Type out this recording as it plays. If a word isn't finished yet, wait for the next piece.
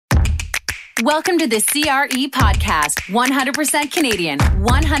Welcome to the CRE Podcast, 100% Canadian,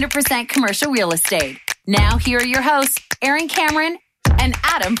 100% commercial real estate. Now, here are your hosts, Aaron Cameron and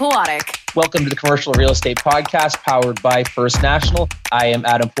Adam Pawadic. Welcome to the Commercial Real Estate Podcast, powered by First National. I am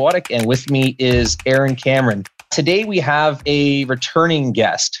Adam Pawadic, and with me is Aaron Cameron. Today, we have a returning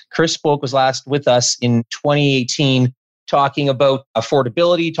guest. Chris Spoke was last with us in 2018, talking about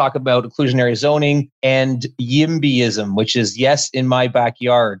affordability, talk about inclusionary zoning, and YIMBYism, which is yes in my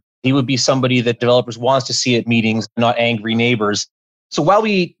backyard. He would be somebody that developers wants to see at meetings, not angry neighbors. So while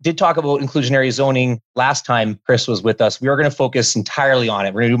we did talk about inclusionary zoning last time Chris was with us, we are going to focus entirely on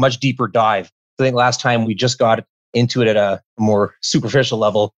it. We're going to do a much deeper dive. I think last time we just got into it at a more superficial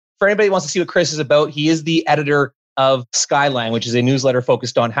level. For anybody who wants to see what Chris is about, he is the editor of Skyline, which is a newsletter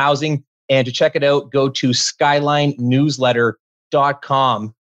focused on housing. And to check it out, go to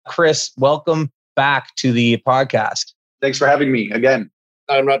skylinenewsletter.com. Chris, welcome back to the podcast. Thanks for having me again.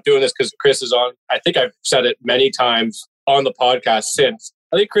 I'm not doing this because Chris is on. I think I've said it many times on the podcast since.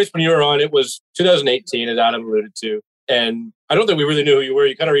 I think, Chris, when you were on, it was 2018, as Adam alluded to. And I don't think we really knew who you were.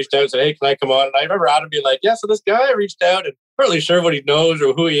 You kind of reached out and said, hey, can I come on? And I remember Adam being like, yeah, so this guy reached out and I'm not really sure what he knows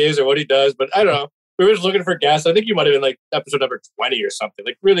or who he is or what he does. But I don't know. We were just looking for guests. I think you might have been like episode number 20 or something,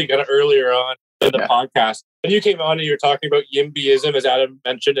 like really kind of earlier on in the podcast. And you came on and you were talking about YIMBYism, as Adam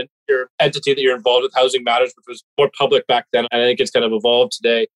mentioned, and your entity that you're involved with, Housing Matters, which was more public back then. I think it's kind of evolved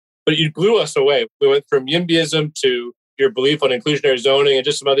today. But you blew us away. We went from YIMBYism to your belief on inclusionary zoning and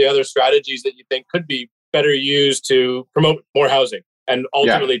just some of the other strategies that you think could be better used to promote more housing and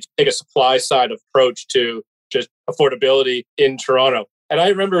ultimately take a supply side approach to just affordability in Toronto. And I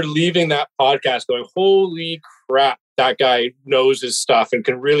remember leaving that podcast going, holy crap, that guy knows his stuff and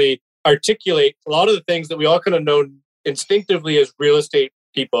can really articulate a lot of the things that we all kind of know instinctively as real estate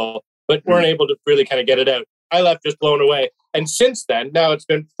people, but weren't able to really kind of get it out. I left just blown away. And since then, now it's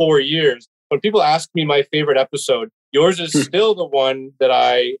been 4 years, when people ask me my favorite episode, yours is still the one that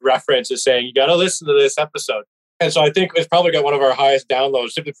I reference as saying, you got to listen to this episode. And so I think it's probably got one of our highest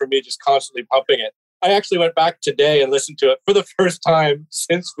downloads simply for me just constantly pumping it. I actually went back today and listened to it for the first time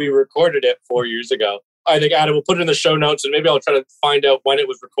since we recorded it 4 years ago. I think Adam will put it in the show notes and maybe I'll try to find out when it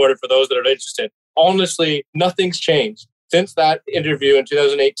was recorded for those that are interested. Honestly, nothing's changed since that interview in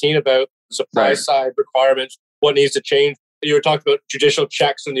 2018 about the supply side requirements, what needs to change. You were talking about judicial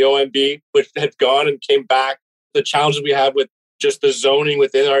checks in the OMB, which had gone and came back. The challenges we have with just the zoning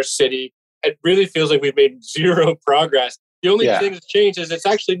within our city. It really feels like we've made zero progress. The only thing that's changed is it's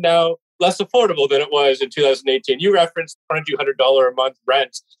actually now less affordable than it was in 2018. You referenced $2,200 a month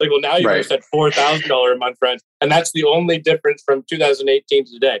rent. Like, well, now you've said $4,000 a month rent. And that's the only difference from 2018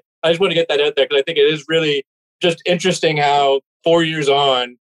 to today. I just want to get that out there because I think it is really just interesting how 4 years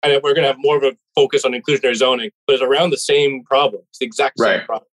on, and we're going to have more of a focus on inclusionary zoning, but it's around the same problem. It's the exact same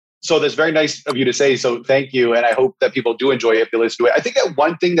problem. So that's very nice of you to say. So thank you. And I hope that people do enjoy it if they listen to it. I think that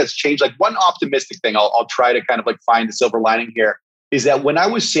one thing that's changed, like one optimistic thing, I'll try to kind of like find the silver lining here, is that when I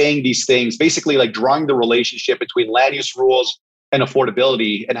was saying these things, basically like drawing the relationship between land use rules and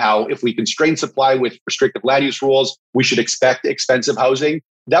affordability and how if we constrain supply with restrictive land use rules, we should expect expensive housing.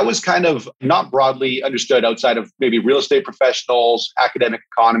 That was kind of not broadly understood outside of maybe real estate professionals, academic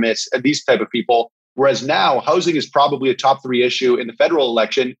economists, and these type of people. Whereas now housing is probably a top 3 issue in the federal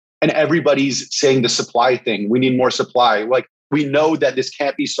election. And everybody's saying the supply thing. We need more supply. Like, we know that this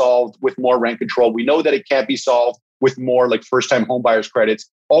can't be solved with more rent control. We know that it can't be solved with more like first-time homebuyers credits.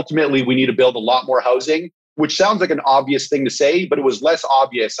 Ultimately, we need to build a lot more housing, which sounds like an obvious thing to say, but it was less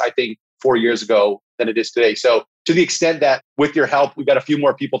obvious, I think, 4 years ago than it is today. So to the extent that with your help, we've got a few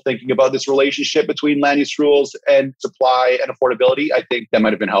more people thinking about this relationship between land use rules and supply and affordability, I think that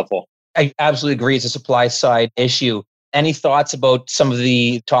might have been helpful. I absolutely agree. It's a supply side issue. Any thoughts about some of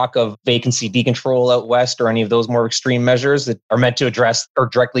the talk of vacancy decontrol out west or any of those more extreme measures that are meant to address or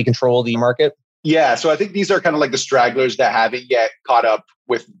directly control the market? Yeah, so I think these are kind of like the stragglers that haven't yet caught up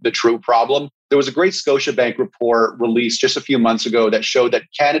with the true problem. There was a great Scotiabank report released just a few months ago that showed that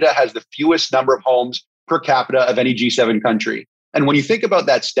Canada has the fewest number of homes per capita of any G7 country. And when you think about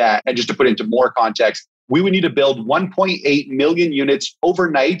that stat, and just to put it into more context, we would need to build 1.8 million units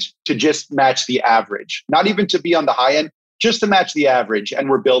overnight to just match the average, not even to be on the high end, just to match the average. And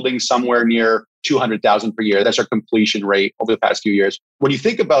we're building somewhere near 200,000 per year. That's our completion rate over the past few years. When you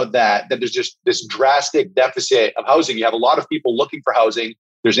think about that there's just this drastic deficit of housing. You have a lot of people looking for housing.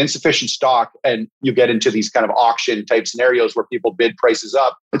 There's insufficient stock, and you get into these kind of auction type scenarios where people bid prices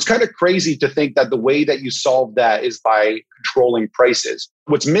up. It's kind of crazy to think that the way that you solve that is by controlling prices.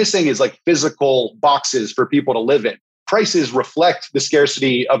 What's missing is like physical boxes for people to live in. Prices reflect the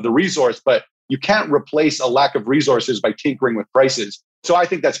scarcity of the resource, but you can't replace a lack of resources by tinkering with prices. So I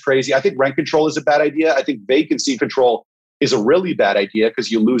think that's crazy. I think rent control is a bad idea. I think vacancy control is a really bad idea because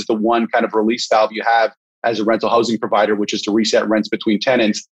you lose the one kind of release valve you have as a rental housing provider, which is to reset rents between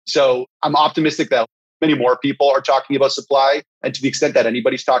tenants. So I'm optimistic that many more people are talking about supply. And to the extent that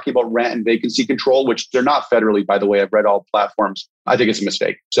anybody's talking about rent and vacancy control, which they're not federally, by the way, I've read all platforms, I think it's a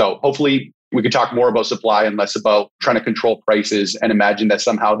mistake. So hopefully we could talk more about supply and less about trying to control prices and imagine that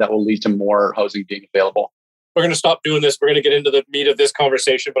somehow that will lead to more housing being available. We're going to stop doing this. We're going to get into the meat of this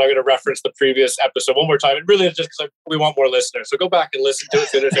conversation, but I'm going to reference the previous episode one more time. It really is just because we want more listeners. So go back and listen to it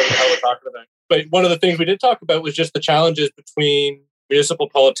to understand what the hell we're talking about. But one of the things we did talk about was just the challenges between municipal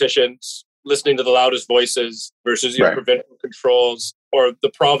politicians listening to the loudest voices versus provincial controls, or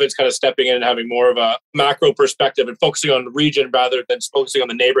the province kind of stepping in and having more of a macro perspective and focusing on the region rather than focusing on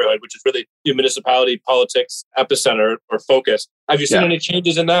the neighborhood, which is really the municipality politics epicenter or focus. Have you seen any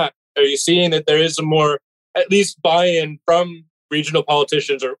changes in that? Are you seeing that there is a more, at least buy-in from regional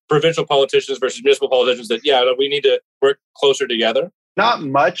politicians or provincial politicians versus municipal politicians that, we need to work closer together? Not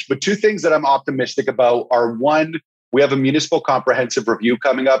much, but two things that I'm optimistic about are one, we have a municipal comprehensive review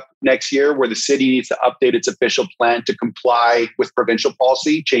coming up next year where the city needs to update its official plan to comply with provincial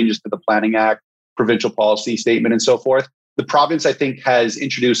policy, changes to the Planning Act, provincial policy statement, and so forth. The province, I think, has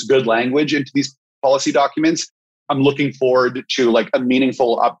introduced good language into these policy documents. I'm looking forward to a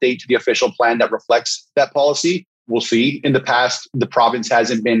meaningful update to the official plan that reflects that policy. We'll see. In the past, the province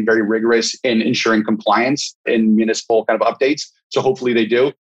hasn't been very rigorous in ensuring compliance in municipal kind of updates. So hopefully they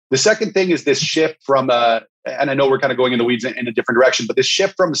do. The second thing is this shift from, and I know we're kind of going in the weeds in a different direction, but this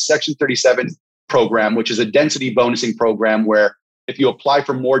shift from Section 37 program, which is a density bonusing program where if you apply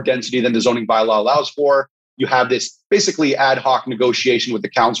for more density than the zoning bylaw allows for, you have this basically ad hoc negotiation with the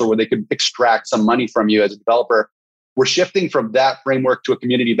council where they could extract some money from you as a developer. We're shifting from that framework to a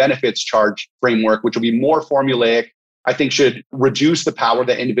community benefits charge framework, which will be more formulaic, I think should reduce the power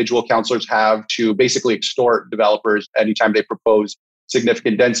that individual councillors have to basically extort developers anytime they propose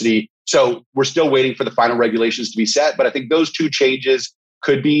significant density. So we're still waiting for the final regulations to be set, but I think those two changes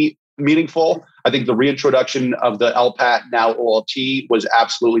could be meaningful. I think the reintroduction of the LPAT, now OLT, was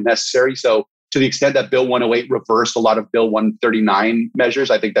absolutely necessary. So to the extent that Bill 108 reversed a lot of Bill 139 measures,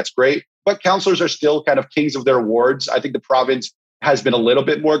 I think that's great. But councillors are still kind of kings of their wards. I think the province has been a little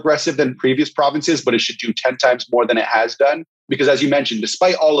bit more aggressive than previous provinces, but it should do 10 times more than it has done. Because as you mentioned,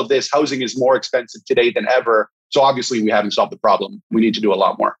 despite all of this, housing is more expensive today than ever. So obviously we haven't solved the problem. We need to do a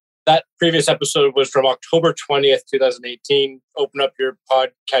lot more. That previous episode was from October 20th, 2018. Open up your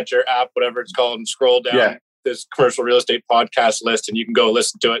podcatcher app, whatever it's called, and scroll down this commercial real estate podcast list, and you can go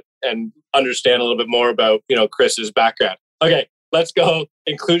listen to it and understand a little bit more about, Chris's background. Okay, let's go.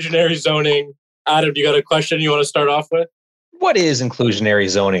 Inclusionary zoning. Adam, you got a question you want to start off with? What is inclusionary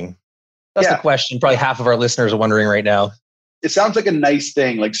zoning? That's the question probably half of our listeners are wondering right now. It sounds like a nice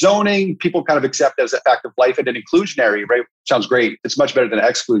thing. Like zoning, people kind of accept as a fact of life, and then inclusionary, right? Sounds great. It's much better than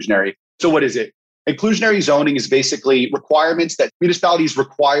exclusionary. So what is it? Inclusionary zoning is basically requirements that municipalities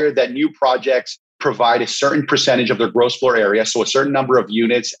require that new projects provide a certain percentage of their gross floor area, so a certain number of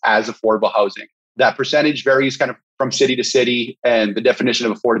units as affordable housing. That percentage varies kind of from city to city, and the definition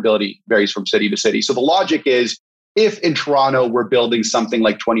of affordability varies from city to city. So the logic is, if in Toronto we're building something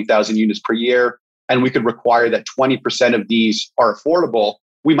like 20,000 units per year, and we could require that 20% of these are affordable,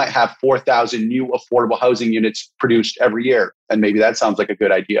 we might have 4,000 new affordable housing units produced every year. And maybe that sounds like a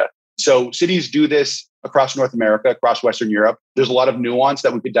good idea. So cities do this across North America, across Western Europe. There's a lot of nuance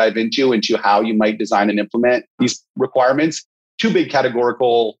that we could dive into how you might design and implement these requirements. Two big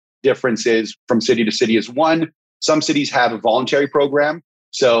categorical differences from city to city is one, some cities have a voluntary program.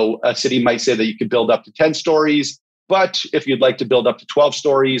 So a city might say that you could build up to 10 stories. But if you'd like to build up to 12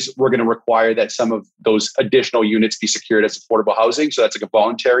 stories, we're going to require that some of those additional units be secured as affordable housing. So that's like a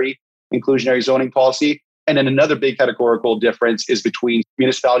voluntary inclusionary zoning policy. And then another big categorical difference is between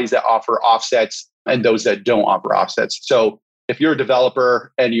municipalities that offer offsets and those that don't offer offsets. So if you're a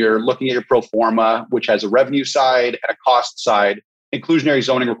developer and you're looking at your pro forma, which has a revenue side and a cost side, inclusionary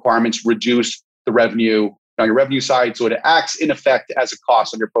zoning requirements reduce the revenue on your revenue side. So it acts in effect as a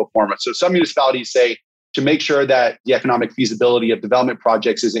cost on your pro forma. So some municipalities say, to make sure that the economic feasibility of development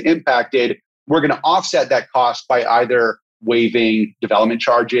projects isn't impacted, we're going to offset that cost by either waiving development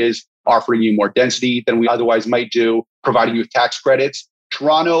charges, offering you more density than we otherwise might do, providing you with tax credits.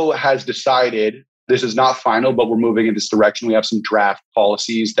 Toronto has decided, this is not final, but we're moving in this direction. We have some draft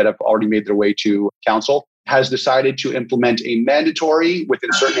policies that have already made their way to council, has decided to implement a mandatory,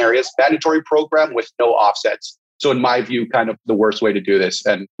 within certain areas, mandatory program with no offsets. So in my view, kind of the worst way to do this.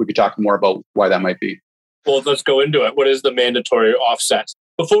 And we could talk more about why that might be. Well, let's go into it. What is the mandatory offsets?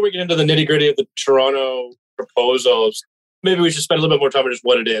 before we get into the nitty-gritty of the Toronto proposals, maybe we should spend a little bit more time on just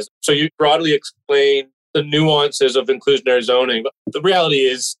what it is. So you broadly explain the nuances of inclusionary zoning. But the reality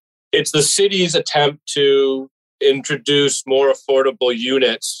is it's the city's attempt to introduce more affordable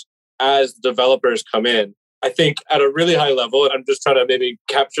units as developers come in. I think at a really high level, and I'm just trying to maybe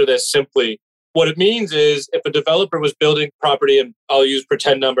capture this simply, what it means is if a developer was building property, and I'll use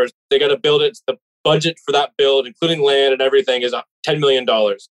pretend numbers, they got to build it. The budget for that build, including land and everything, is $10 million.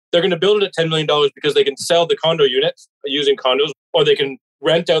 They're going to build it at $10 million because they can sell the condo units using condos, or they can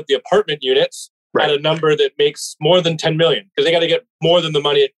rent out the apartment units at a number that makes more than 10 million because they got to get more than the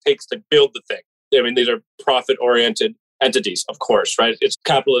money it takes to build the thing. I mean, these are profit-oriented entities, of course, right? It's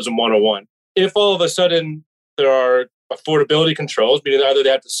capitalism 101. If all of a sudden there are affordability controls, meaning either they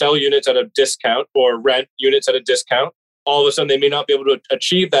have to sell units at a discount or rent units at a discount, all of a sudden they may not be able to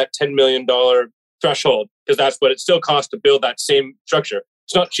achieve that $10 million threshold because that's what it still costs to build that same structure.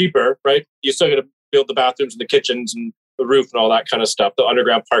 It's not cheaper, right? You still got to build the bathrooms and the kitchens and the roof and all that kind of stuff, the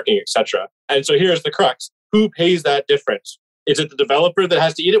underground parking, etc. And so here's the crux. Who pays that difference? Is it the developer that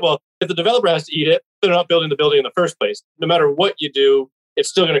has to eat it? Well, if the developer has to eat it, they're not building the building in the first place. No matter what you do, it's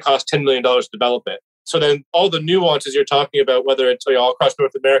still going to cost $10 million to develop it. So then all the nuances you're talking about, whether it's all across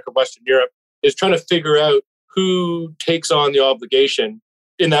North America, Western Europe, is trying to figure out who takes on the obligation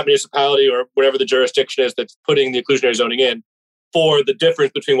in that municipality or whatever the jurisdiction is that's putting the inclusionary zoning in for the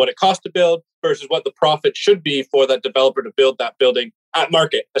difference between what it costs to build versus what the profit should be for that developer to build that building at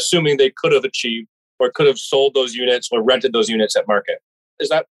market, assuming they could have achieved or could have sold those units or rented those units at market. Is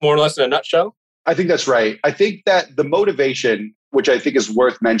that more or less in a nutshell? I think that's right. I think that the motivation, which I think is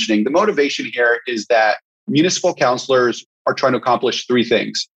worth mentioning, the motivation here is that municipal councillors are trying to accomplish three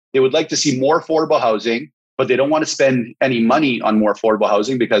things. They would like to see more affordable housing, but they don't want to spend any money on more affordable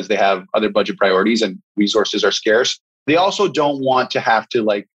housing because they have other budget priorities and resources are scarce. They also don't want to have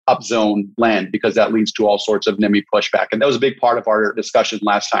to upzone land because that leads to all sorts of NIMBY pushback. And that was a big part of our discussion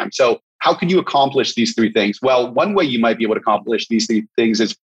last time. So how can you accomplish these three things? Well, one way you might be able to accomplish these three things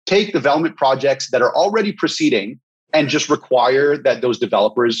is take development projects that are already proceeding and just require that those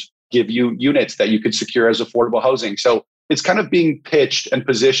developers give you units that you could secure as affordable housing. So it's kind of being pitched and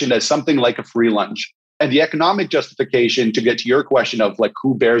positioned as something like a free lunch. And the economic justification, to get to your question of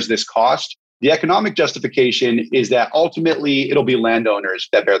who bears this cost, the economic justification is that ultimately it'll be landowners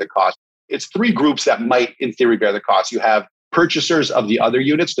that bear the cost. It's three groups that might, in theory, bear the cost. You have purchasers of the other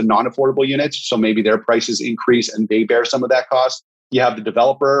units, the non-affordable units. So maybe their prices increase and they bear some of that cost. You have the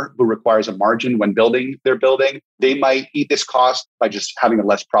developer who requires a margin when building their building. They might eat this cost by just having a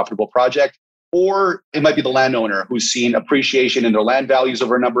less profitable project. Or it might be the landowner who's seen appreciation in their land values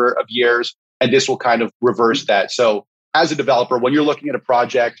over a number of years. And this will kind of reverse that. So as a developer, when you're looking at a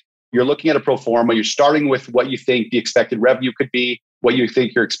project, you're looking at a pro forma, you're starting with what you think the expected revenue could be, what you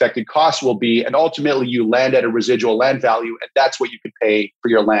think your expected costs will be, and ultimately you land at a residual land value, and that's what you could pay for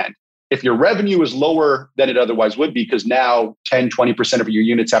your land. If your revenue is lower than it otherwise would be, because now 10, 20% of your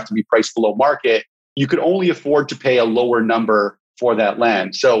units have to be priced below market, you could only afford to pay a lower number for that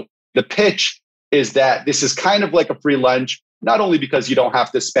land. So the pitch is that this is kind of like a free lunch, not only because you don't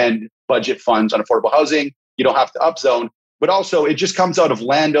have to spend budget funds on affordable housing, you don't have to upzone, but also it just comes out of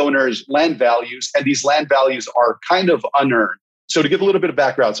landowners' land values, and these land values are kind of unearned. So to give a little bit of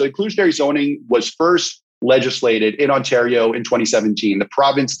background, so inclusionary zoning was first legislated in Ontario in 2017. The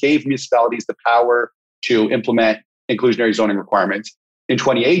province gave municipalities the power to implement inclusionary zoning requirements. In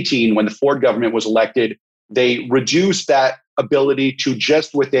 2018, when the Ford government was elected, they reduced that ability to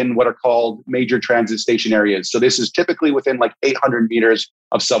just within what are called major transit station areas. So this is typically within 800 meters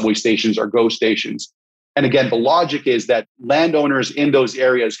of subway stations or GO stations. And again, the logic is that landowners in those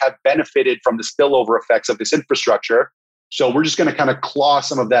areas have benefited from the spillover effects of this infrastructure. So we're just going to kind of claw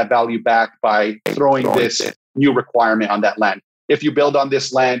some of that value back by throwing this new requirement on that land. If you build on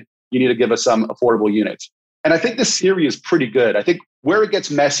this land, you need to give us some affordable units. And I think this theory is pretty good. I think where it gets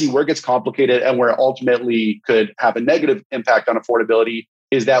messy, where it gets complicated, and where it ultimately could have a negative impact on affordability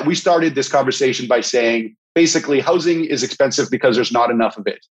is that we started this conversation by saying, basically, housing is expensive because there's not enough of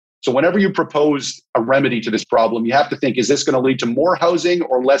it. So whenever you propose a remedy to this problem, you have to think, is this going to lead to more housing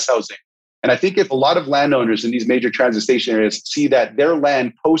or less housing? And I think if a lot of landowners in these major transit station areas see that their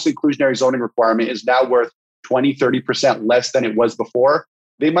land post-inclusionary zoning requirement is now worth 20, 30% less than it was before,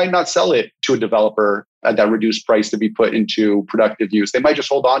 they might not sell it to a developer at that reduced price to be put into productive use. They might just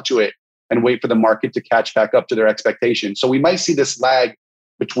hold on to it and wait for the market to catch back up to their expectations. So we might see this lag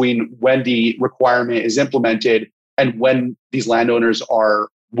between when the requirement is implemented and when these landowners are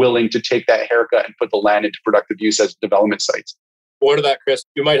willing to take that haircut and put the land into productive use as development sites. More to that, Chris,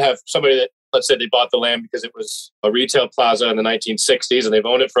 you might have somebody that let's say they bought the land because it was a retail plaza in the 1960s and they've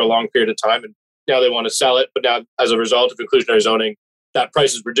owned it for a long period of time and now they want to sell it. But now as a result of inclusionary zoning, that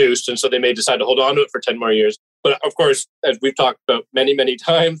price is reduced. And so they may decide to hold on to it for 10 more years. But of course, as we've talked about many, many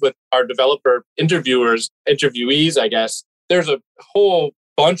times with our developer interviewees, I guess, there's a whole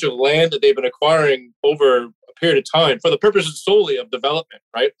bunch of land that they've been acquiring over a period of time for the purposes solely of development,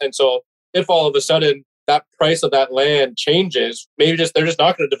 right? And so if all of a sudden that price of that land changes, maybe they're just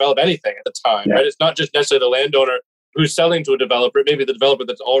not going to develop anything at the time, right? It's not just necessarily the landowner who's selling to a developer, it may be the developer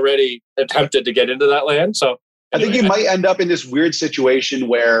that's already attempted to get into that land. So anyway, I think you might end up in this weird situation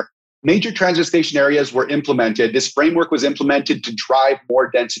where major transit station areas were implemented. This framework was implemented to drive more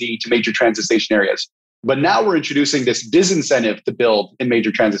density to major transit station areas. But now we're introducing this disincentive to build in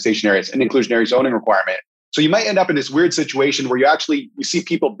major transit station areas, an inclusionary zoning requirement. So you might end up in this weird situation where you see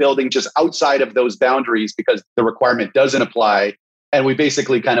people building just outside of those boundaries because the requirement doesn't apply. And we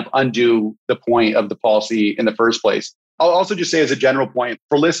basically kind of undo the point of the policy in the first place. I'll also just say as a general point,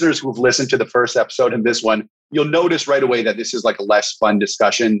 for listeners who've listened to the first episode and this one, you'll notice right away that this is like a less fun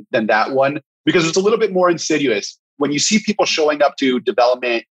discussion than that one, because it's a little bit more insidious. When you see people showing up to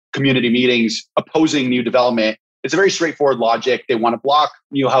development community meetings opposing new development, it's a very straightforward logic. They want to block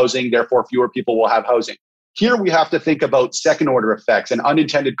new housing, therefore fewer people will have housing. Here we have to think about second order effects and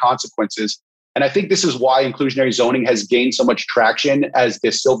unintended consequences. And I think this is why inclusionary zoning has gained so much traction as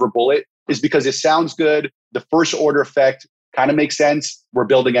this silver bullet, is because it sounds good. The first order effect kind of makes sense. We're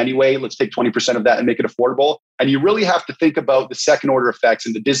building anyway. Let's take 20% of that and make it affordable. And you really have to think about the second order effects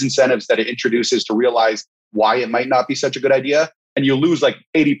and the disincentives that it introduces to realize why it might not be such a good idea. And you lose like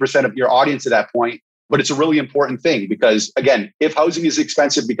 80% of your audience at that point. But it's a really important thing because, again, if housing is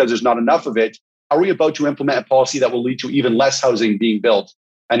expensive because there's not enough of it, are we about to implement a policy that will lead to even less housing being built?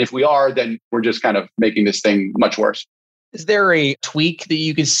 And if we are, then we're just kind of making this thing much worse. Is there a tweak that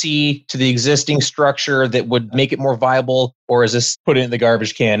you could see to the existing structure that would make it more viable? Or is this put it in the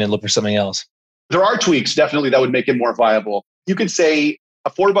garbage can and look for something else? There are tweaks, definitely, that would make it more viable. You could say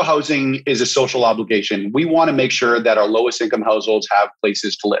affordable housing is a social obligation. We want to make sure that our lowest income households have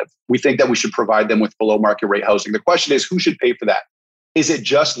places to live. We think that we should provide them with below market rate housing. The question is, who should pay for that? Is it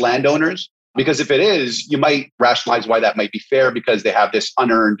just landowners? Because if it is, you might rationalize why that might be fair because they have this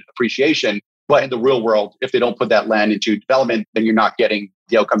unearned appreciation. But in the real world, if they don't put that land into development, then you're not getting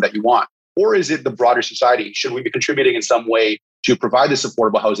the outcome that you want. Or is it the broader society? Should we be contributing in some way to provide this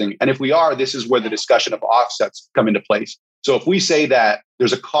affordable housing? And if we are, this is where the discussion of offsets come into place. So if we say that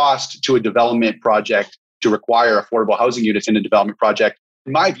there's a cost to a development project to require affordable housing units in a development project,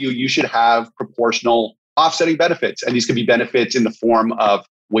 in my view, you should have proportional offsetting benefits. And these could be benefits in the form of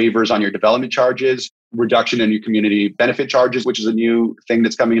waivers on your development charges, reduction in your community benefit charges, which is a new thing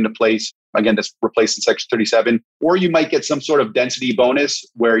that's coming into place. Again, that's replaced in Section 37. Or you might get some sort of density bonus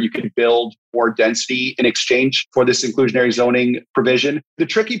where you can build more density in exchange for this inclusionary zoning provision. The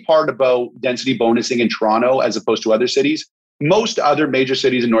tricky part about density bonusing in Toronto, as opposed to other cities, most other major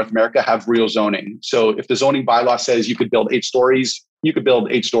cities in North America have real zoning. So if the zoning bylaw says you could build 8 stories, you could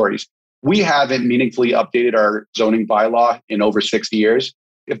build 8 stories. We haven't meaningfully updated our zoning bylaw in over 60 years.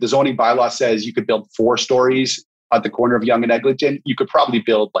 If the zoning bylaw says you could build 4 stories at the corner of Yonge and Eglinton, you could probably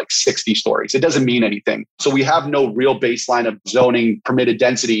build like 60 stories. It doesn't mean anything. So we have no real baseline of zoning permitted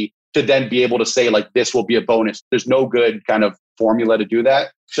density to then be able to say like this will be a bonus. There's no good kind of formula to do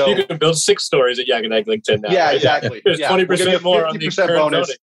that. So you can build 6 stories at Yonge and Eglinton now. Yeah, right? exactly. There's 20% more on the current bonus.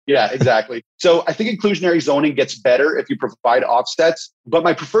 zoning. Yeah, exactly. So I think inclusionary zoning gets better if you provide offsets. But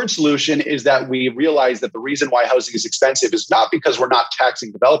my preferred solution is that we realize that the reason why housing is expensive is not because we're not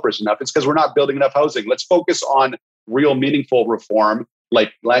taxing developers enough. It's because we're not building enough housing. Let's focus on real meaningful reform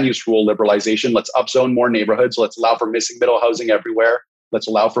like land use rule liberalization. Let's upzone more neighborhoods. Let's allow for missing middle housing everywhere. Let's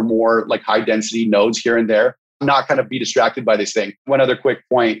allow for more like high density nodes here and there. Not kind of be distracted by this thing. One other quick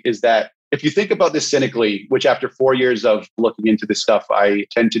point is that if you think about this cynically, which after 4 years of looking into this stuff, I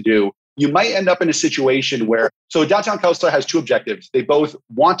tend to do, you might end up in a situation where, so Downtown Council has 2 objectives. They both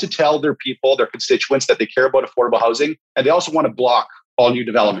want to tell their people, their constituents that they care about affordable housing, and they also want to block all new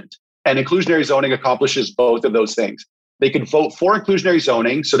development. And inclusionary zoning accomplishes both of those things. They can vote for inclusionary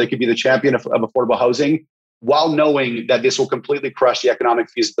zoning, so they can be the champion of affordable housing, while knowing that this will completely crush the economic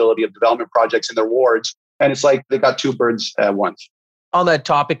feasibility of development projects in their wards. And it's like they got 2 birds at once. On that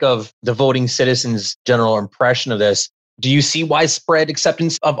topic of the voting citizens' general impression of this, do you see widespread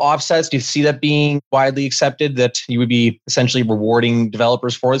acceptance of offsets? Do you see that being widely accepted, that you would be essentially rewarding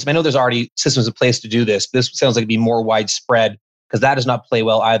developers for this? I know there's already systems in place to do this, but this sounds like it'd be more widespread because that does not play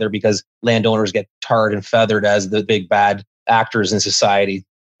well either because landowners get tarred and feathered as the big bad actors in society.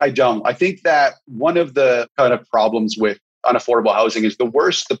 I don't. I think that one of the kind of problems with unaffordable housing is the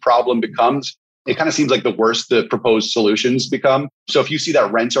worse the problem becomes, it kind of seems like the worse the proposed solutions become. So if you see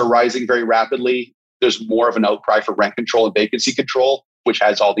that rents are rising very rapidly, there's more of an outcry for rent control and vacancy control, which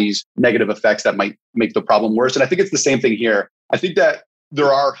has all these negative effects that might make the problem worse. And I think it's the same thing here. I think that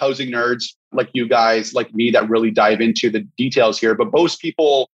there are housing nerds like you guys, like me, that really dive into the details here, but most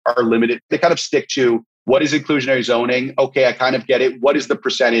people are limited. They kind of stick to what is inclusionary zoning? Okay, I kind of get it. What is the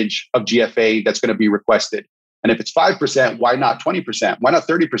percentage of GFA that's going to be requested? And if it's 5%, why not 20%? Why not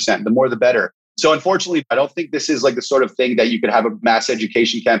 30%? The more, the better. So unfortunately, I don't think this is like the sort of thing that you could have a mass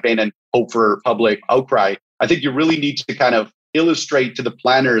education campaign and hope for public outcry. I think you really need to kind of illustrate to the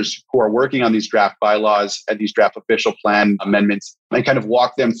planners who are working on these draft bylaws and these draft official plan amendments and kind of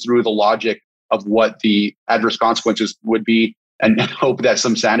walk them through the logic of what the adverse consequences would be and hope that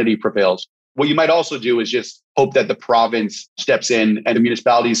some sanity prevails. What you might also do is just hope that the province steps in and the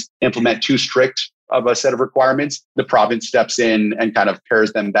municipalities implement too strict of a set of requirements. The province steps in and kind of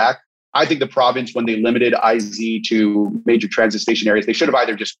pares them back. I think the province, when they limited IZ to major transit station areas, they should have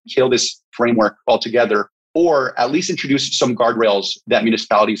either just killed this framework altogether or at least introduce some guardrails that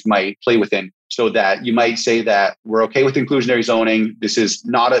municipalities might play within, so that you might say that we're okay with inclusionary zoning. This is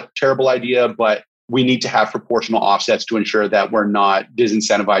not a terrible idea, but we need to have proportional offsets to ensure that we're not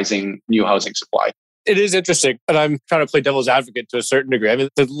disincentivizing new housing supply. It is interesting, and I'm trying to play devil's advocate to a certain degree. I mean,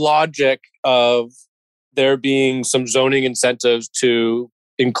 the logic of there being some zoning incentives to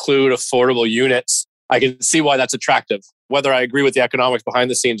include affordable units, I can see why that's attractive. Whether I agree with the economics behind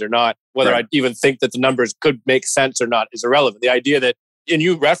the scenes or not, whether I even think that the numbers could make sense or not is irrelevant. The idea that, and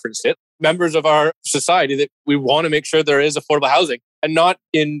you referenced it, members of our society, that we want to make sure there is affordable housing and not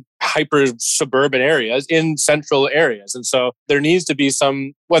in hyper suburban areas, in central areas. And so there needs to be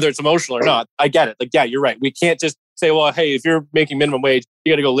some, whether it's emotional or not, I get it. Like, yeah, you're right. We can't just say, well, hey, if you're making minimum wage,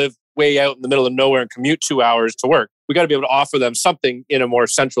 you got to go live way out in the middle of nowhere and commute 2 hours to work. We got to be able to offer them something in a more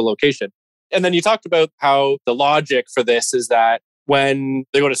central location. And then you talked about how the logic for this is that when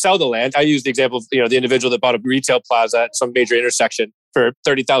they go to sell the land, I use the example of the individual that bought a retail plaza at some major intersection for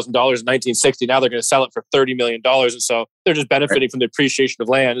 $30,000 in 1960. Now they're going to sell it for $30 million. And so they're just benefiting from the appreciation of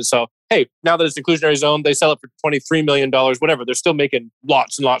land. And so, hey, now that it's inclusionary zone, they sell it for $23 million, whatever. They're still making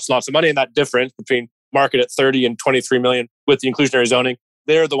lots and lots and lots of money. And that difference between market at 30 and 23 million with the inclusionary zoning,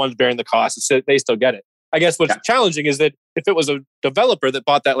 they're the ones bearing the cost. So they still get it. I guess what's challenging is that if it was a developer that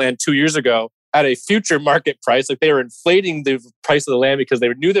bought that land 2 years ago at a future market price, like they were inflating the price of the land because they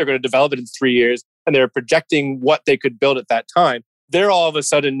knew they were going to develop it in 3 years and they were projecting what they could build at that time, they're all of a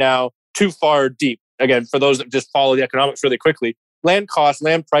sudden now too far deep. Again, for those that just follow the economics really quickly, land costs,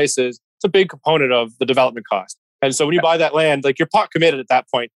 land prices, it's a big component of the development cost. And so when you buy that land, like you're pot committed at that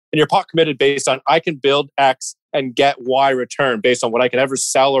point, and you're pot committed based on I can build X and get Y return based on what I can ever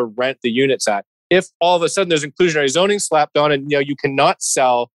sell or rent the units at. If all of a sudden there's inclusionary zoning slapped on and you cannot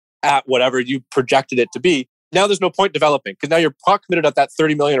sell at whatever you projected it to be, now there's no point developing because now you're pot committed at that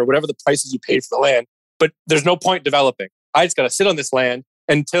 30 million or whatever the prices you paid for the land, but there's no point developing. I just got to sit on this land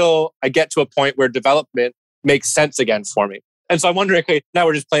until I get to a point where development makes sense again for me. And so I'm wondering, okay, now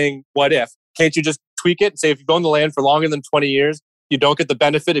we're just playing what if. Can't you just tweak it and say if you've owned the land for longer than 20 years, you don't get the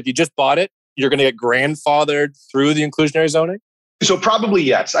benefit. If you just bought it, you're going to get grandfathered through the inclusionary zoning? So probably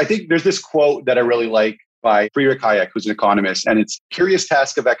yes. I think there's this quote that I really like by Friedrich Hayek, who's an economist, and it's curious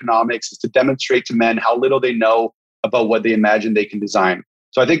task of economics is to demonstrate to men how little they know about what they imagine they can design.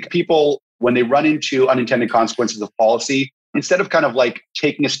 So I think people, when they run into unintended consequences of policy, instead of kind of like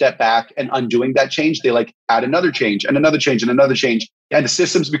taking a step back and undoing that change, they like add another change and another change and another change. And the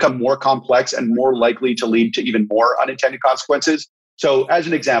systems become more complex and more likely to lead to even more unintended consequences. So as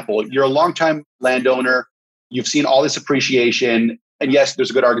an example, you're a longtime landowner, you've seen all this appreciation. And yes, there's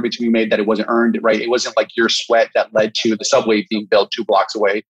a good argument to be made that it wasn't earned, right? It wasn't like your sweat that led to the subway being built 2 blocks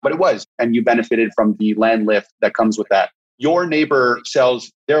away, but it was. And you benefited from the land lift that comes with that. Your neighbor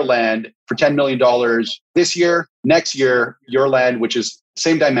sells their land for $10 million this year. Next year, your land, which is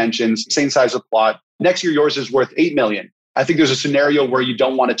same dimensions, same size of plot, next year yours is worth $8 million. I think there's a scenario where you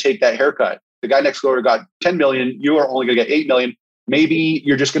don't want to take that haircut. The guy next door got $10 million. You are only going to get $8 million. Maybe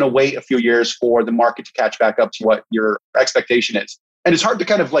you're just going to wait a few years for the market to catch back up to what your expectation is. And it's hard to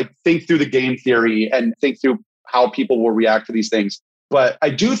kind of like think through the game theory and think through how people will react to these things. But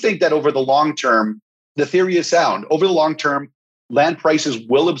I do think that over the long term, the theory is sound. Over the long term, land prices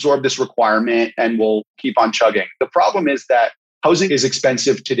will absorb this requirement and will keep on chugging. The problem is that housing is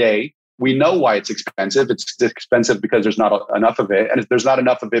expensive today. We know why it's expensive. It's expensive because there's not enough of it. And there's not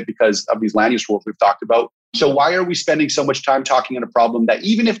enough of it because of these land use rules we've talked about. So why are we spending so much time talking on a problem that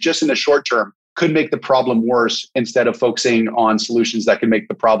even if just in the short term could make the problem worse instead of focusing on solutions that can make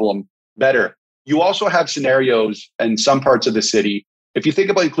the problem better? You also have scenarios in some parts of the city. If you think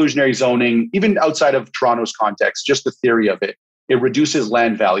about inclusionary zoning, even outside of Toronto's context, just the theory of it, it reduces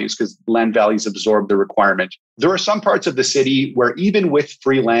land values because land values absorb the requirement. There are some parts of the city where even with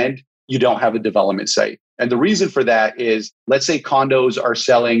free land, you don't have a development site. And the reason for that is, let's say condos are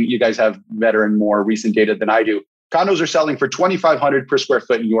selling, you guys have better and more recent data than I do. Condos are selling for $2,500 per square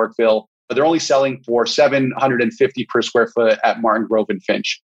foot in Yorkville, but they're only selling for $750 per square foot at Martin Grove and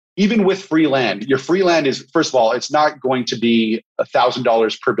Finch. Even with free land, your free land is, first of all, it's not going to be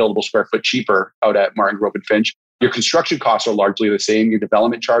 $1,000 per buildable square foot cheaper out at Martin Grove and Finch. Your construction costs are largely the same. Your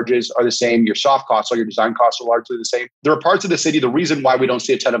development charges are the same. Your soft costs, all your design costs are largely the same. There are parts of the city, the reason why we don't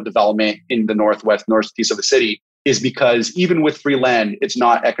see a ton of development in the northeast of the city is because even with free land, it's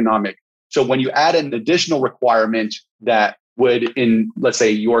not economic. So when you add an additional requirement that would, in, let's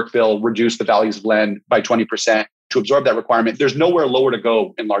say, Yorkville, reduce the values of land by 20% to absorb that requirement, there's nowhere lower to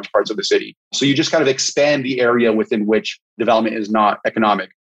go in large parts of the city. So you just kind of expand the area within which development is not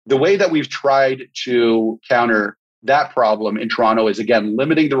economic. The way that we've tried to counter that problem in Toronto is, again,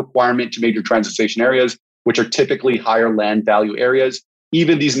 limiting the requirement to major transit station areas, which are typically higher land value areas.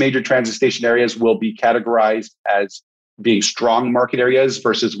 Even these major transit station areas will be categorized as being strong market areas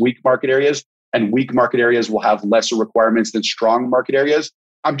versus weak market areas. And weak market areas will have lesser requirements than strong market areas.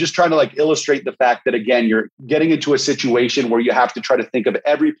 I'm just trying to illustrate the fact that, again, you're getting into a situation where you have to try to think of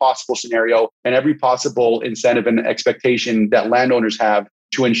every possible scenario and every possible incentive and expectation that landowners have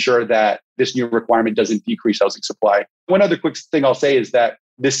to ensure that this new requirement doesn't decrease housing supply. One other quick thing I'll say is that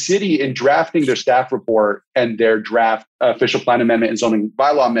the city, in drafting their staff report and their draft official plan amendment and zoning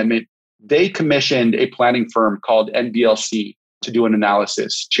bylaw amendment, they commissioned a planning firm called NBLC to do an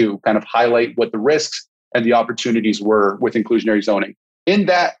analysis to kind of highlight what the risks and the opportunities were with inclusionary zoning. In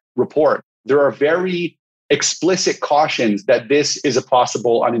that report, there are very explicit cautions that this is a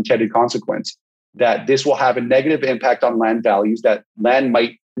possible unintended consequence, that this will have a negative impact on land values, that land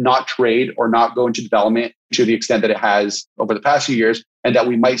might not trade or not go into development to the extent that it has over the past few years, and that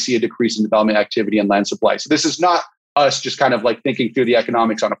we might see a decrease in development activity and land supply. So this is not us just kind of thinking through the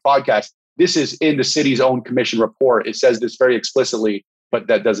economics on a podcast. This is in the city's own commission report. It says this very explicitly, but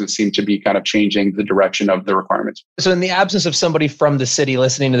that doesn't seem to be kind of changing the direction of the requirements. So in the absence of somebody from the city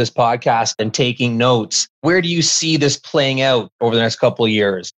listening to this podcast and taking notes, where do you see this playing out over the next couple of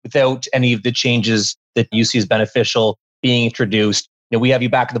years without any of the changes that you see as beneficial being introduced? We have you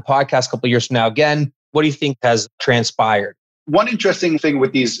back in the podcast a couple of years from now again. What do you think has transpired? One interesting thing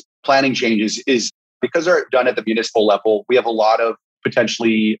with these planning changes is because they're done at the municipal level, we have a lot of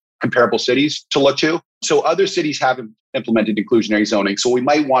potentially comparable cities to look to. So other cities haven't implemented inclusionary zoning. So we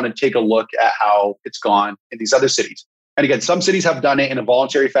might want to take a look at how it's gone in these other cities. And again, some cities have done it in a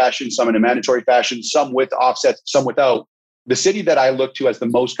voluntary fashion, some in a mandatory fashion, some with offsets, some without. The city that I look to as the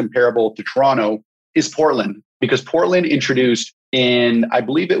most comparable to Toronto is Portland, because Portland introduced in, I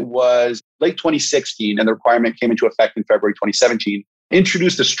believe it was late 2016, and the requirement came into effect in February 2017,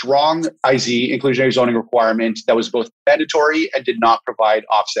 introduced a strong IZ, inclusionary zoning requirement that was both mandatory and did not provide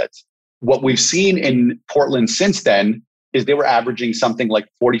offsets. What we've seen in Portland since then is they were averaging something like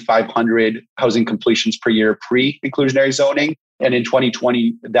 4,500 housing completions per year pre-inclusionary zoning. And in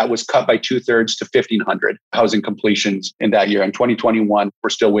 2020, that was cut by 2/3 to 1,500 housing completions in that year. In 2021, we're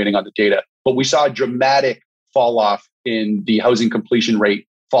still waiting on the data. But we saw a dramatic fall off in the housing completion rate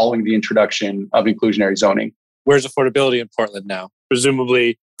following the introduction of inclusionary zoning. Where's affordability in Portland now?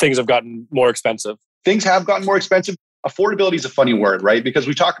 Presumably, things have gotten more expensive. Things have gotten more expensive. Affordability is a funny word, right? Because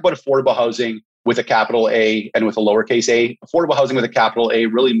we talk about affordable housing with a capital A and with a lowercase a. Affordable housing with a capital A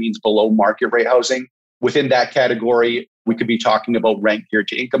really means below market rate housing. Within that category, we could be talking about rent geared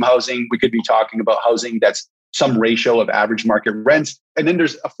to income housing. We could be talking about housing that's some ratio of average market rents. And then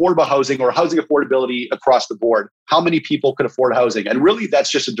there's affordable housing or housing affordability across the board. How many people could afford housing? And really, that's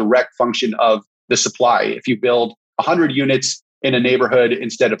just a direct function of the supply. If you build 100 units in a neighborhood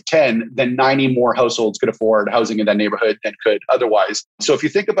instead of 10, then 90 more households could afford housing in that neighborhood than could otherwise. So if you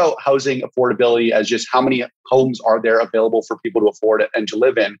think about housing affordability as just how many homes are there available for people to afford and to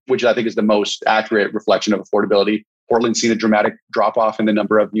live in, which I think is the most accurate reflection of affordability, Portland's seen a dramatic drop off in the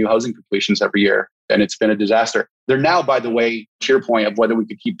number of new housing completions every year. And it's been a disaster. They're now, by the way, to your point of whether we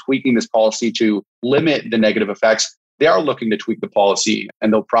could keep tweaking this policy to limit the negative effects, they are looking to tweak the policy,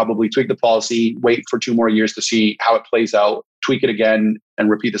 and they'll probably tweak the policy, wait for 2 more years to see how it plays out, tweak it again,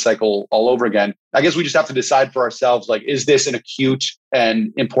 and repeat the cycle all over again. I guess we just have to decide for ourselves, is this an acute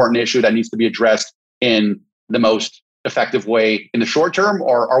and important issue that needs to be addressed in the most effective way in the short term?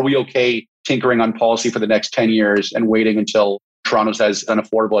 Or are we okay tinkering on policy for the next 10 years and waiting until Toronto's as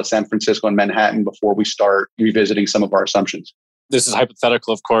unaffordable as San Francisco and Manhattan before we start revisiting some of our assumptions? this is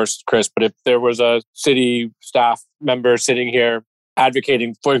hypothetical, of course, Chris, but if there was a city staff member sitting here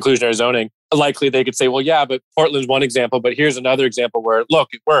advocating for inclusionary zoning, likely they could say, well, yeah, but Portland's one example, but here's another example where, look,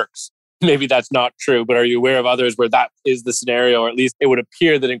 it works. Maybe that's not true, but are you aware of others where that is the scenario, or at least it would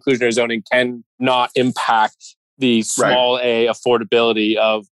appear that inclusionary zoning can not impact the small a affordability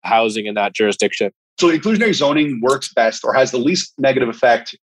of housing in that jurisdiction? So inclusionary zoning works best or has the least negative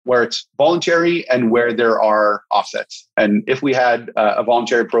effect where it's voluntary and where there are offsets. And if we had a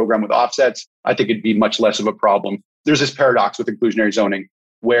voluntary program with offsets, I think it'd be much less of a problem. There's this paradox with inclusionary zoning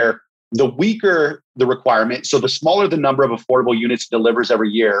where the weaker the requirement, so the smaller the number of affordable units it delivers every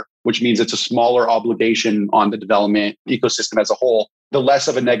year, which means it's a smaller obligation on the development ecosystem as a whole, the less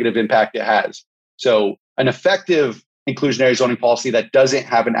of a negative impact it has. So an effective inclusionary zoning policy that doesn't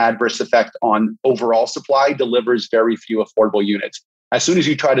have an adverse effect on overall supply delivers very few affordable units. As soon as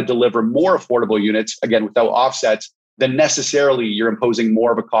you try to deliver more affordable units, again, without offsets, then necessarily you're imposing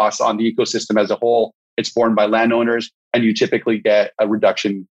more of a cost on the ecosystem as a whole. It's borne by landowners, and you typically get a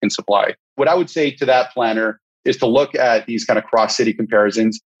reduction in supply. What I would say to that planner is to look at these kind of cross-city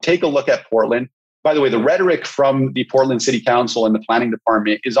comparisons. Take a look at Portland. By the way, the rhetoric from the Portland City Council and the planning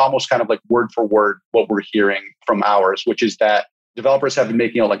department is almost kind of like word for word what we're hearing from ours, which is that developers have been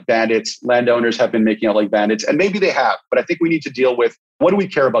making out like bandits, landowners have been making out like bandits, and maybe they have, but I think we need to deal with, what do we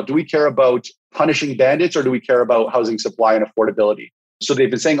care about? Do we care about punishing bandits, or do we care about housing supply and affordability? So they've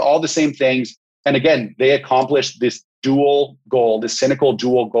been saying all the same things. And again, they accomplished this dual goal, this cynical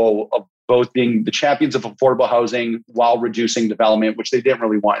dual goal of both being the champions of affordable housing while reducing development, which they didn't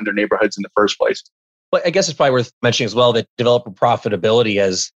really want in their neighborhoods in the first place. But I guess it's probably worth mentioning as well that developer profitability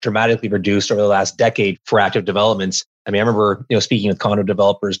has dramatically reduced over the last decade for active developments. I mean, I remember, speaking with condo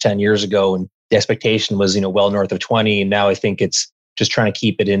developers 10 years ago, and the expectation was, well north of 20. And now I think it's just trying to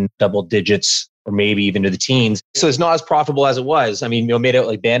keep it in double digits or maybe even to the teens. So it's not as profitable as it was. I mean, made out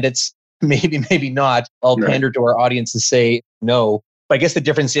like bandits, maybe not. I'll pander to our audience and say no. But I guess the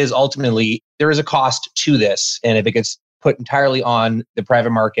difference is ultimately there is a cost to this. And if it gets put entirely on the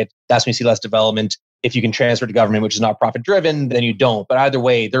private market, that's when you see less development. If you can transfer to government, which is not profit driven, then you don't. But either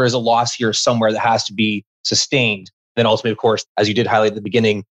way, there is a loss here somewhere that has to be sustained. Then ultimately, of course, as you did highlight at the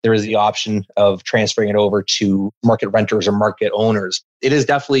beginning, there is the option of transferring it over to market renters or market owners. It is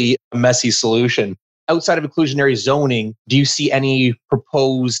definitely a messy solution. Outside of inclusionary zoning, do you see any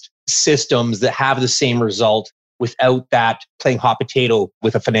proposed systems that have the same result without that playing hot potato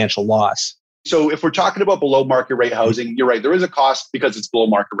with a financial loss? So if we're talking about below market rate housing, you're right. There is a cost because it's below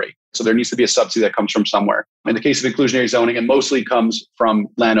market rate. So there needs to be a subsidy that comes from somewhere. In the case of inclusionary zoning, it mostly comes from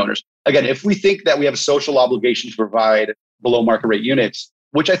landowners. Again, if we think that we have a social obligation to provide below market rate units,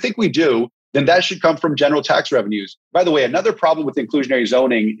 which I think we do, then that should come from general tax revenues. By the way, another problem with inclusionary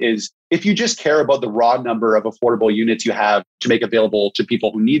zoning is if you just care about the raw number of affordable units you have to make available to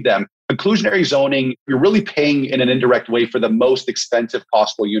people who need them, inclusionary zoning, you're really paying in an indirect way for the most expensive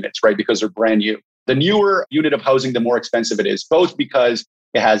possible units, right? Because they're brand new. The newer unit of housing, the more expensive it is, both because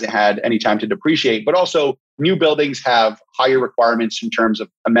it hasn't had any time to depreciate, but also new buildings have higher requirements in terms of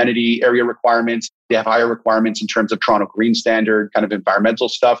amenity area requirements. They have higher requirements in terms of Toronto Green Standard, kind of environmental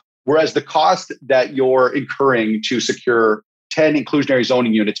stuff. Whereas the cost that you're incurring to secure 10 inclusionary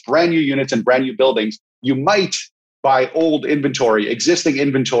zoning units, brand new units and brand new buildings, you might buy old inventory, existing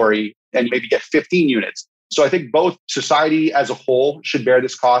inventory, and maybe get 15 units. So I think both society as a whole should bear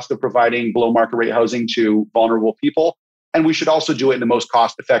this cost of providing below market rate housing to vulnerable people. And we should also do it in the most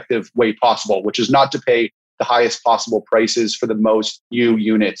cost-effective way possible, which is not to pay the highest possible prices for the most new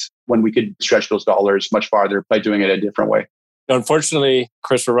units when we could stretch those dollars much farther by doing it a different way. Unfortunately,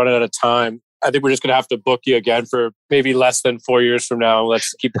 Chris, we're running out of time. I think we're just going to have to book you again for maybe less than 4 years from now.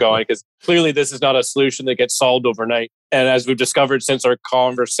 Let's keep going because clearly this is not a solution that gets solved overnight. And as we've discovered since our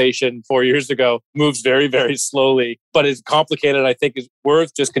conversation 4 years ago, moves very, very slowly. But it's complicated, I think, is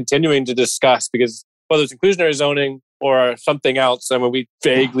worth just continuing to discuss because whether it's inclusionary zoning or something else, I mean, we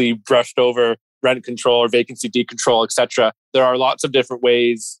vaguely brushed over rent control or vacancy decontrol, et cetera. There are lots of different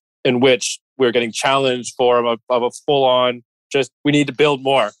ways in which we're getting challenged of a full-on we need to build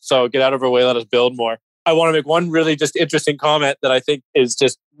more. So get out of our way, let us build more. I want to make one really just interesting comment that I think is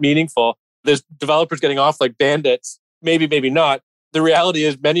just meaningful. There's developers getting off like bandits, maybe not. The reality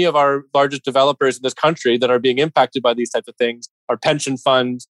is many of our largest developers in this country that are being impacted by these types of things are pension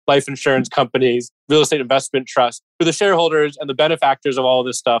funds, life insurance companies, real estate investment trusts, who the shareholders and the benefactors of all of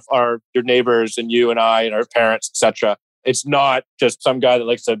this stuff are your neighbors and you and I and our parents, etc. It's not just some guy that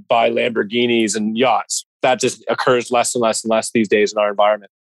likes to buy Lamborghinis and yachts. That just occurs less and less and less these days in our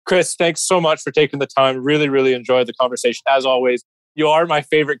environment. Chris, thanks so much for taking the time. Really, really enjoyed the conversation. As always, you are my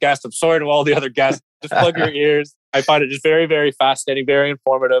favorite guest. I'm sorry to all the other guests. Just plug your ears. I find it just very, very fascinating, very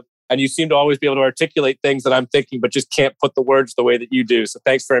informative. And you seem to always be able to articulate things that I'm thinking, but just can't put the words the way that you do. So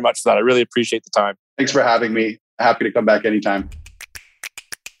thanks very much for that. I really appreciate the time. Thanks for having me. Happy to come back anytime.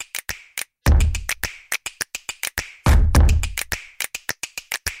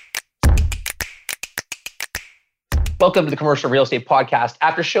 Welcome to the Commercial Real Estate Podcast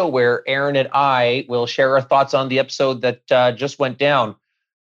after show, where Aaron and I will share our thoughts on the episode that just went down.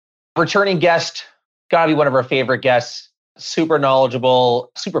 Returning guest, gotta be one of our favorite guests. Super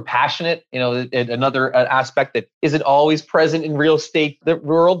knowledgeable, super passionate. You know, another aspect that isn't always present in real estate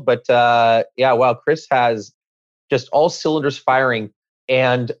world. But Chris has just all cylinders firing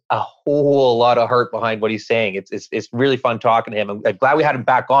and a whole lot of heart behind what he's saying. It's really fun talking to him. I'm glad we had him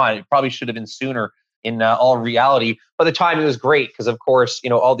back on. It probably should have been sooner. In all reality, but the timing was great because, of course,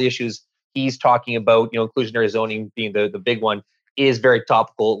 all the issues he's talking about, inclusionary zoning being the big one, is very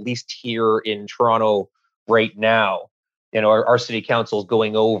topical, at least here in Toronto right now. Our city council is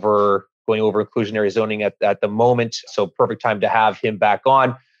going over inclusionary zoning at the moment, so perfect time to have him back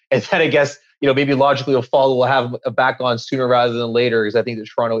on. And then I guess maybe logically will follow. We'll have him back on sooner rather than later because I think that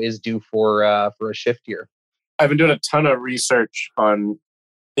Toronto is due for a shift here. I've been doing a ton of research on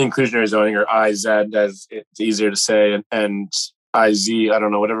inclusionary zoning, or IZ as it's easier to say, and IZ, I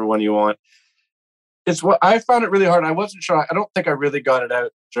don't know, whatever one you want. It's what I found it really hard. I wasn't sure. I don't think I really got it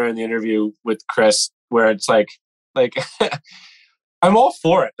out during the interview with Chris, where it's like I'm all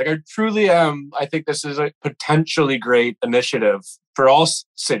for it. Like I truly am. I think this is a potentially great initiative for all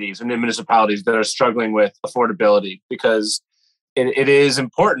cities and municipalities that are struggling with affordability, because it is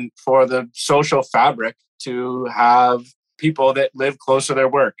important for the social fabric to have people that live close to their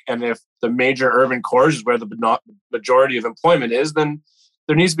work. And if the major urban cores is where the majority of employment is, then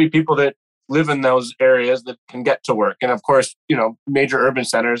there needs to be people that live in those areas that can get to work. And of course, major urban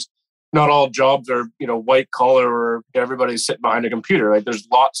centers, not all jobs are, white collar or everybody's sitting behind a computer. Like there's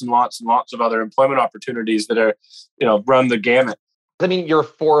lots and lots and lots of other employment opportunities that are, run the gamut. Does that mean you're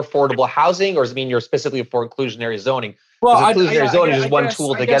for affordable housing, or does it mean you're specifically for inclusionary zoning? Well, inclusionary zoning is one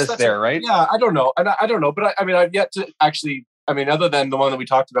tool to get us there, right? Yeah, I don't know. I don't know. But I've yet to actually, other than the one that we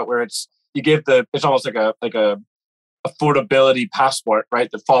talked about where it's almost like a affordability passport,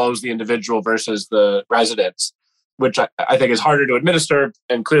 right? That follows the individual versus the residents, which I think is harder to administer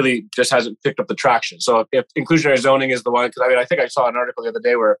and clearly just hasn't picked up the traction. So if inclusionary zoning is the one, because I think I saw an article the other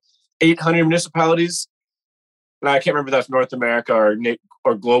day where 800 municipalities, and I can't remember if that's North America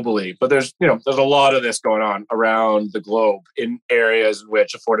or globally, but there's a lot of this going on around the globe in areas in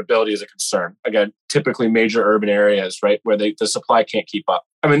which affordability is a concern. Again, typically major urban areas, right, where the supply can't keep up.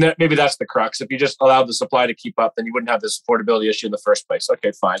 Maybe that's the crux. If you just allowed the supply to keep up, then you wouldn't have this affordability issue in the first place.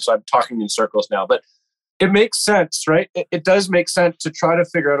 Okay, fine. So I'm talking in circles now, but it makes sense, right? It does make sense to try to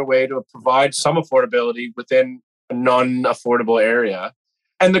figure out a way to provide some affordability within a non-affordable area.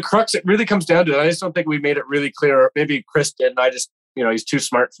 And the crux, it really comes down to it. I just don't think we made it really clear. Maybe Chris did, and I just, he's too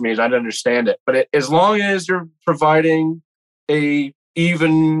smart for me. I don't understand it. But as long as you're providing the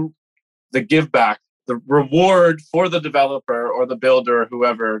give back, the reward for the developer or the builder or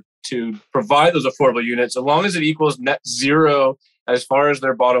whoever to provide those affordable units, as long as it equals net zero as far as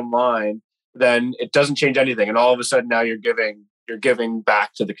their bottom line, then it doesn't change anything. And all of a sudden now you're giving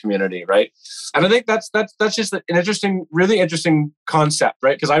back to the community, right? And I think that's just an really interesting concept,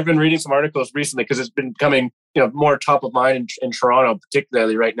 right? Because I've been reading some articles recently because it's been becoming more top of mind in Toronto,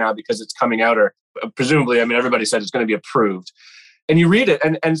 particularly right now because it's coming out, or presumably, everybody said it's going to be approved. And you read it,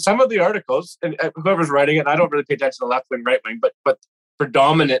 and some of the articles, and whoever's writing it, I don't really pay attention to left wing, right wing, but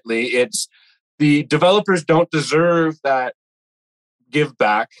predominantly it's the developers don't deserve that give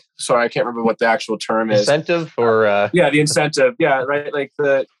back. Sorry, I can't remember what the actual term is. Incentive or the incentive. Yeah, right. Like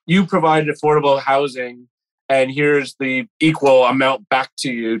you provided affordable housing, and here's the equal amount back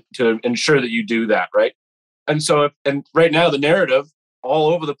to you to ensure that you do that, right? And so, and right now the narrative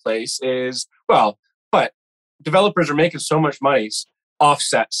all over the place is, well, but developers are making so much money,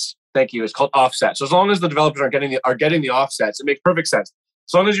 offsets. Thank you. It's called offsets. So as long as the developers are getting the offsets, it makes perfect sense.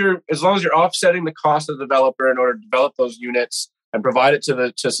 As long as you're offsetting the cost of the developer in order to develop those units and provide it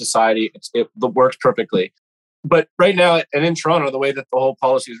to society, it works perfectly. But right now, and in Toronto, the way that the whole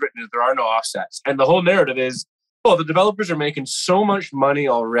policy is written is there are no offsets. And the whole narrative is, well, the developers are making so much money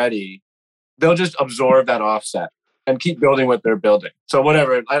already, they'll just absorb that offset and keep building what they're building. So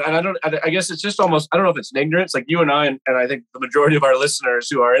whatever. I guess it's just almost, I don't know if it's an ignorance, like you and I, and I think the majority of our listeners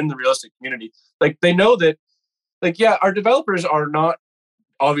who are in the real estate community, like they know that, like, yeah, our developers are not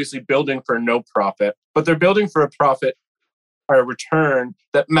obviously building for no profit, but they're building for a profit or a return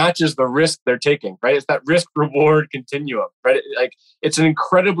that matches the risk they're taking, right? It's that risk reward continuum, right? It's an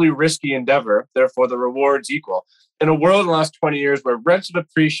incredibly risky endeavor. Therefore, the reward's equal. In a world in the last 20 years where rents have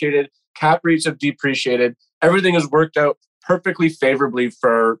appreciated, cap rates have depreciated, everything has worked out perfectly favorably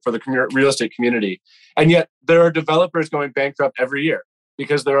for the real estate community. And yet there are developers going bankrupt every year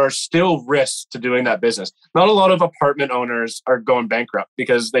because there are still risks to doing that business. Not a lot of apartment owners are going bankrupt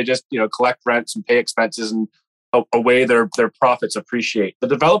because they just, collect rents and pay expenses and away their profits appreciate. The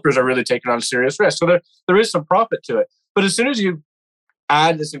developers are really taking on a serious risk. So there is some profit to it. But as soon as you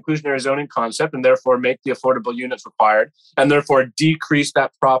add this inclusionary zoning concept and therefore make the affordable units required and therefore decrease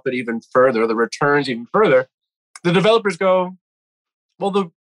that profit even further, the returns even further, the developers go, well,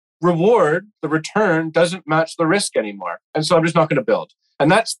 the return doesn't match the risk anymore. And so I'm just not going to build.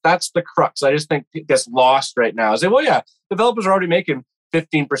 And that's the crux. I just think it gets lost right now. I say, well, yeah, developers are already making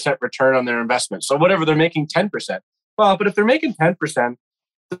 15% return on their investment. So whatever, they're making 10%. Well, but if they're making 10%,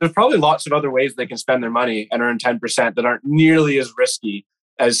 there's probably lots of other ways they can spend their money and earn 10% that aren't nearly as risky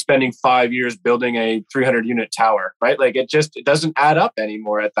as spending 5 years building a 300-unit tower, right? It doesn't add up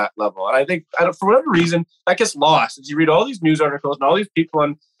anymore at that level. And I think, for whatever reason, that gets lost. As you read all these news articles and all these people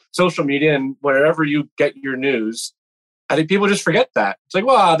on social media and wherever you get your news, I think people just forget that. It's like,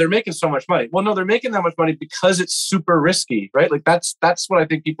 wow, they're making so much money. Well, no, they're making that much money because it's super risky, right? That's what I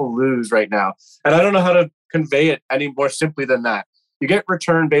think people lose right now. And I don't know how to convey it any more simply than that. You get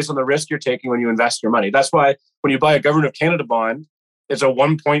return based on the risk you're taking when you invest your money. That's why when you buy a Government of Canada bond, it's a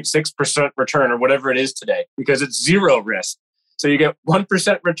 1.6% return or whatever it is today because it's zero risk. So you get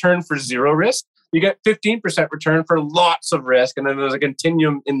 1% return for zero risk. You get 15% return for lots of risk. And then there's a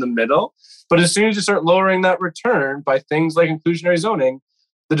continuum in the middle. But as soon as you start lowering that return by things like inclusionary zoning,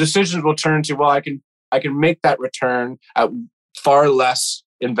 the decisions will turn to, well, I can make that return at far less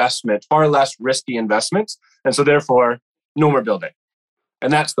investment, far less risky investments. And so therefore, no more building.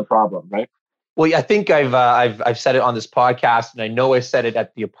 And that's the problem, right? Well, yeah, I think I've said it on this podcast, and I know I said it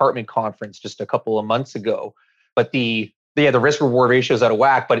at the apartment conference just a couple of months ago. But the risk reward ratio is out of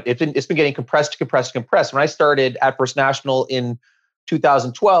whack. But it's been getting compressed. When I started at First National in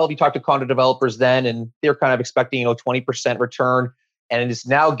 2012, you talked to condo developers then, and they're kind of expecting 20% return, and it's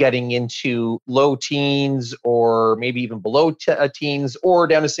now getting into low teens or maybe even below teens or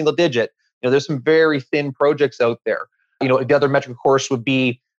down to single digit. There's some very thin projects out there. The other metric, of course, would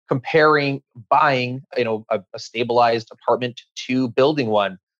be buying, a stabilized apartment to building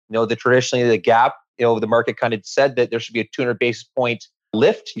one. Traditionally the gap, the market kind of said that there should be a 200 basis point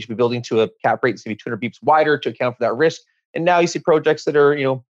lift. You should be building to a cap rate that's going to be 200 beeps wider to account for that risk. And now you see projects that are,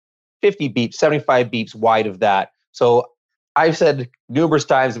 50 beeps, 75 beeps wide of that. So I've said numerous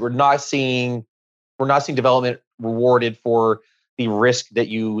times that we're not seeing development rewarded for the risk that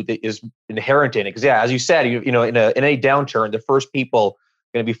is inherent in it. Because as you said, in a downturn, the first people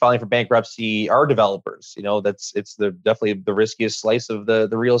going to be filing for bankruptcy are developers. It's definitely the riskiest slice of the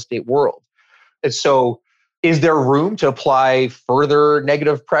real estate world. And so, is there room to apply further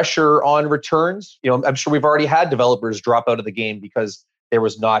negative pressure on returns? I'm sure we've already had developers drop out of the game because there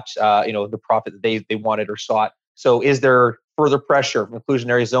was not, the profit that they wanted or sought. So, is there further pressure from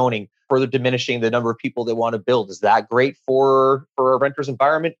inclusionary zoning, further diminishing the number of people that want to build? Is that great for a renter's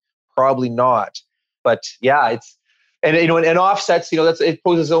environment? Probably not. But yeah, and offsets, it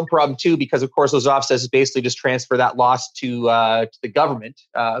poses its own problem too, because of course those offsets basically just transfer that loss to the government,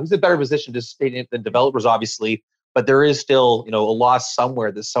 who's in a better position to sustain it than developers, obviously. But there is still, a loss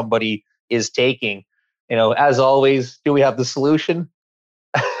somewhere that somebody is taking. As always, do we have the solution?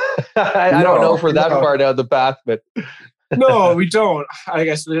 I don't know if we're that far down the path, but no, we don't. I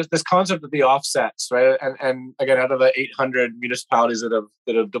guess there's this concept of the offsets, right? And again, out of the 800 municipalities that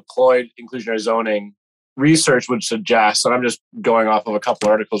have deployed inclusionary zoning, research would suggest, and I'm just going off of a couple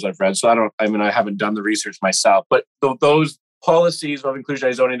of articles I've read, so I haven't done the research myself, but those policies of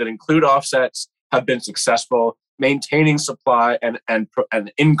inclusionary zoning that include offsets have been successful, maintaining supply and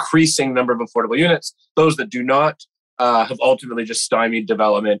increasing number of affordable units. Those that do not have ultimately just stymied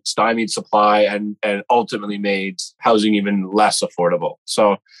development, stymied supply, and ultimately made housing even less affordable.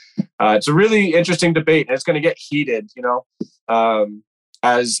 So it's a really interesting debate, and it's going to get heated,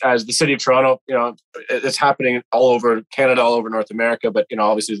 as the city of Toronto, it's happening all over Canada, all over North America, but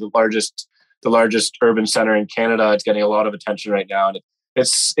obviously the largest urban center in Canada. It's getting a lot of attention right now, and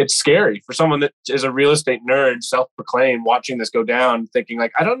it's scary for someone that is a real estate nerd, self-proclaimed, watching this go down, thinking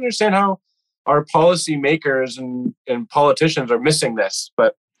like, I don't understand how our policy makers and politicians are missing this.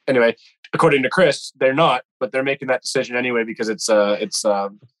 But anyway, according to Chris, they're not, but they're making that decision anyway because it's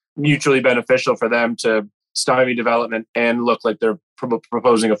mutually beneficial for them to stymie development and look like they're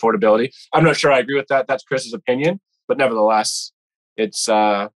proposing affordability. I'm not sure I agree with that. That's Chris's opinion. but nevertheless, it's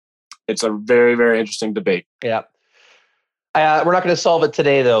a very, very interesting debate. Yeah. We're not going to solve it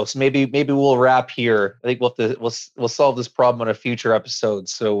today, though. So maybe we'll wrap here. I think we'll solve this problem on a future episode.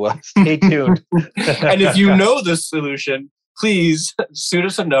 So stay tuned. And if you know the solution, please shoot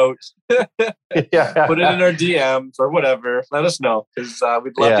us a note. Put it in our DMs or whatever. Let us know, because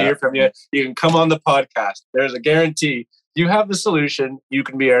we'd love to hear from you. You can come on the podcast. There's a guarantee. You have the solution. You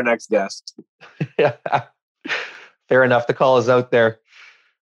can be our next guest. Yeah. Fair enough. The call is out there.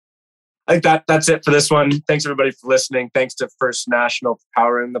 I think that's it for this one. Thanks everybody for listening. Thanks to First National for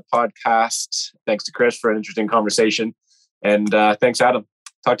powering the podcast. Thanks to Chris for an interesting conversation. And thanks, Adam.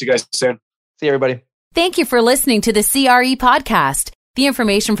 Talk to you guys soon. See you, everybody. Thank you for listening to the CRE podcast. The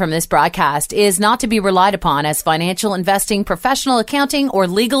information from this broadcast is not to be relied upon as financial investing, professional accounting, or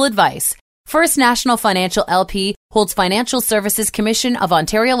legal advice. First National Financial LP holds Financial Services Commission of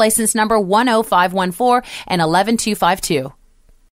Ontario license number 10514 and 11252.